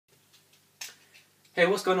Hey,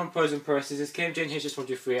 what's going on, pros and presses? It's KMJ here, just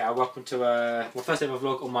 123, and welcome to my first ever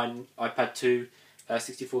vlog on my iPad 2,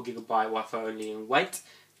 64GB Wi-Fi only in weight.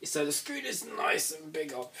 So the screen is nice and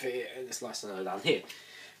big up here, and it's nice and low down here.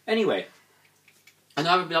 Anyway, I know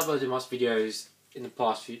I haven't been uploading much videos in the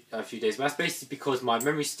past few days, but that's basically because my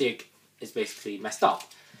memory stick is basically messed up.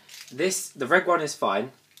 The red one is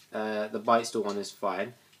fine, the Byte Store one is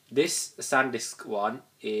fine. This SanDisk one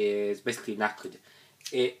is basically knackered.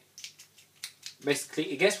 It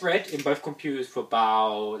gets red in both computers for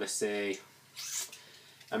about, let's say,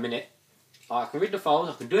 a minute. I can read the files,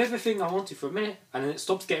 I can do everything I want to for a minute, and then it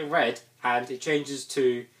stops getting red, and it changes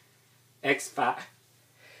to exFAT.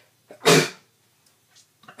 Oh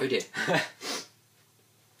dear.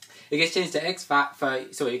 It gets changed to exFAT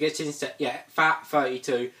 30. Sorry, it gets changed to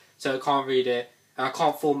FAT32, so I can't read it, and I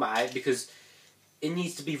can't format it because it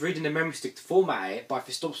needs to be reading the memory stick to format it. But if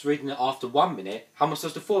it stops reading it after 1 minute, how am I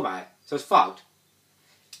supposed to format it? So it's fucked.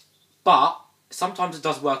 But sometimes it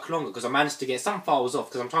does work longer because I managed to get some files off,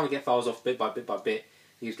 because I'm trying to get files off bit by bit by bit.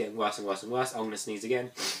 It keeps getting worse and worse and worse. I'm going to sneeze again.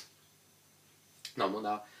 No, I'm not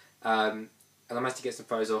now. And I managed to get some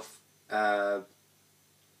files off him,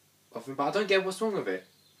 but I don't get what's wrong with it.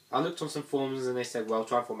 I looked on some forums and they said, well,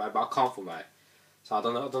 try format it, but I can't format it. So I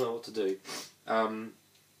don't know what to do.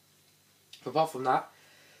 Apart from that,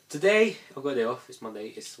 today I've got a day off. It's Monday.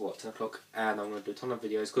 It's what, 10 o'clock, and I'm going to do a ton of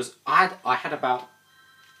videos because I had about